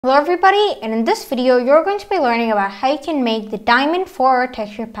Hello everybody, and in this video you're going to be learning about how you can make the diamond for our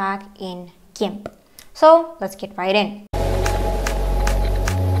texture pack in GIMP. So let's get right in.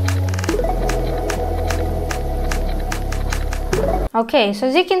 Okay, so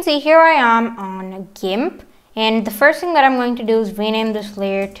as you can see, here I am on GIMP, and the first thing that I'm going to do is rename this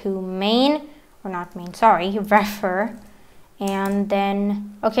layer to main, or not main, sorry, refer. And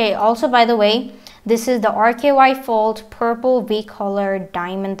then, okay, also by the way, this is the RKY Fold purple V-color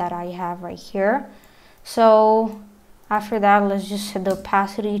diamond that I have right here. So after that, let's just set the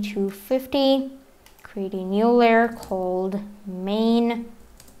opacity to 50, create a new layer called main,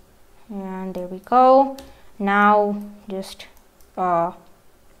 and there we go. Now just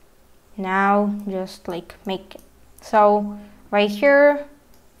like make it. So right here,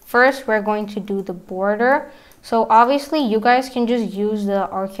 first we're going to do the border. So obviously you guys can just use the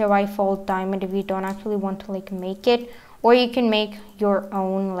RKY Fold diamond if you don't actually want to like make it, or you can make your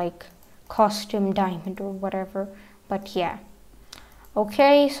own like custom diamond or whatever, but yeah.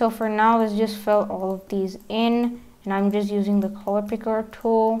 Okay, so for now let's just fill all of these in, and I'm just using the color picker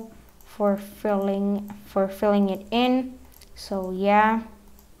tool for filling it in. So yeah,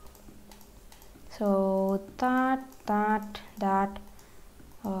 so that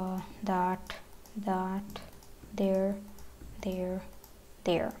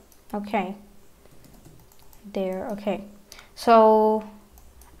there. Okay, there. Okay, so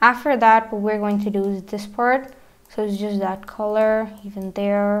after that what we're going to do is this part. So it's just that color, even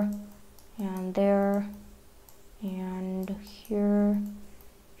there and there and here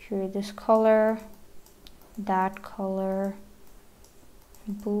this color, that color,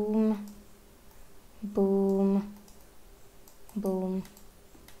 boom, boom, boom,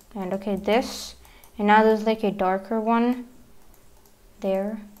 and okay, this. And now there's like a darker one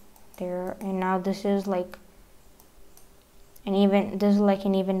there, and now this is like an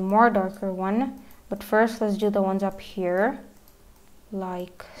even more darker one. But first let's do the ones up here,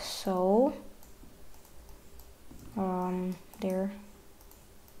 like so. There,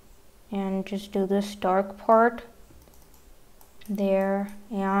 and just do this dark part there,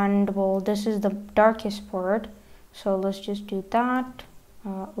 and well, this is the darkest part, so let's just do that.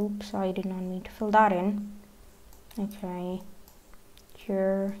 Oops, I did not mean to fill that in. Okay,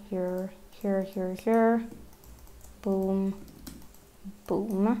 here, boom,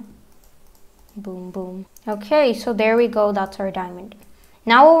 boom, boom, boom. Okay, so there we go, that's our diamond.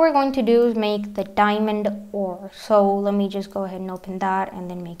 Now what we're going to do is make the diamond ore. So let me just go ahead and open that and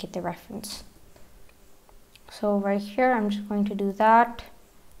then make it the reference. So right here, I'm just going to do that,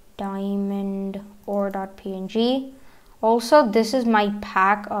 diamond ore.png. Also, this is my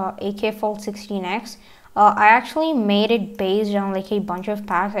pack, AK Fold 16X. I actually made it based on like a bunch of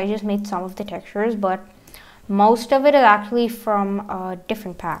packs. I just made some of the textures, but most of it is actually from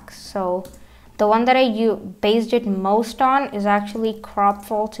different packs. So the one that I based it most on is actually Crop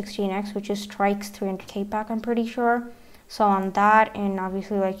Fold 16X, which is Strike's 300k pack, I'm pretty sure. So on that, and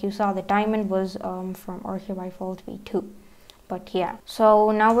obviously like you saw, the diamond was from RKY Fold V2. But yeah,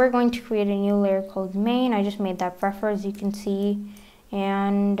 so now we're going to create a new layer called main. I just made that refer, as you can see,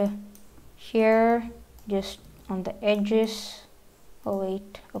 and here just on the edges, oh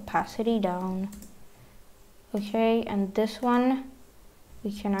wait, opacity down. Okay, and this one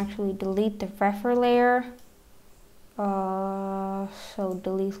we can actually delete the refer layer. So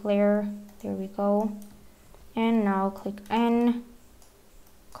delete layer, there we go. And now click N,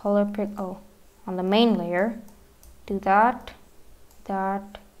 color pick, oh, on the main layer, do that.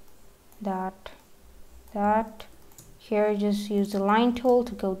 Here just use the line tool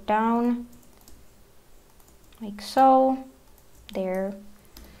to go down like so, there.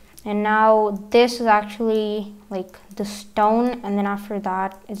 And now this is actually like the stone, and then after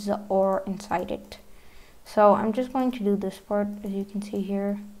that is the ore inside it. So I'm just going to do this part, as you can see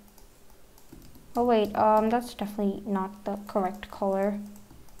here. Oh wait, that's definitely not the correct color.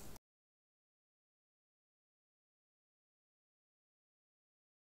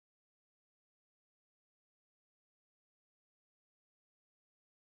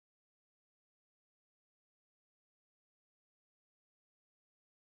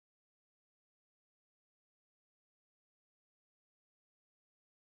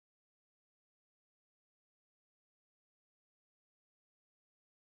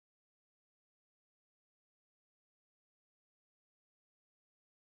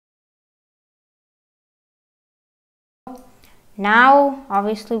 Now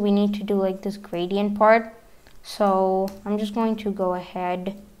obviously we need to do like this gradient part, so I'm just going to go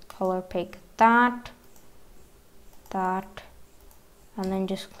ahead, color pick that, and then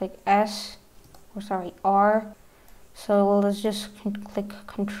just click R. So let's just click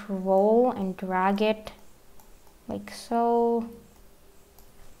Control and drag it like so,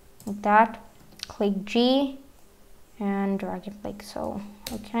 like that. Click G and drag it like so.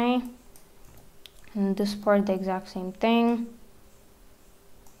 Okay, and this part the exact same thing.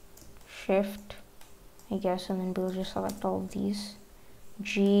 Shift, I guess, and then we'll just select all of these.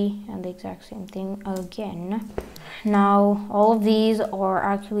 G and the exact same thing again. Now all of these are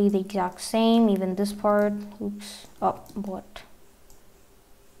actually the exact same, even this part. Oops. Oh, what?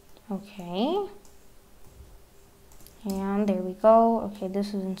 Okay. And there we go. Okay, this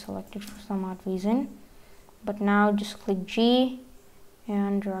isn't selected for some odd reason. But now just click G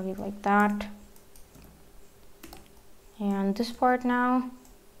and drag it like that. And this part now.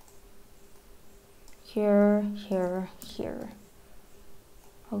 Here, here, here.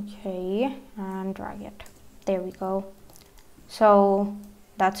 Okay, and drag it. There we go. So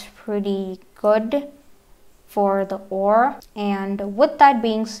that's pretty good for the OR. And with that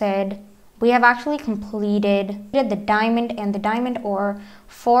being said, we have actually completed the diamond and the diamond OR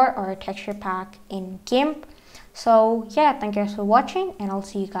for our texture pack in GIMP. So yeah, thank you guys for watching, and I'll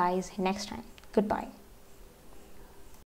see you guys next time. Goodbye.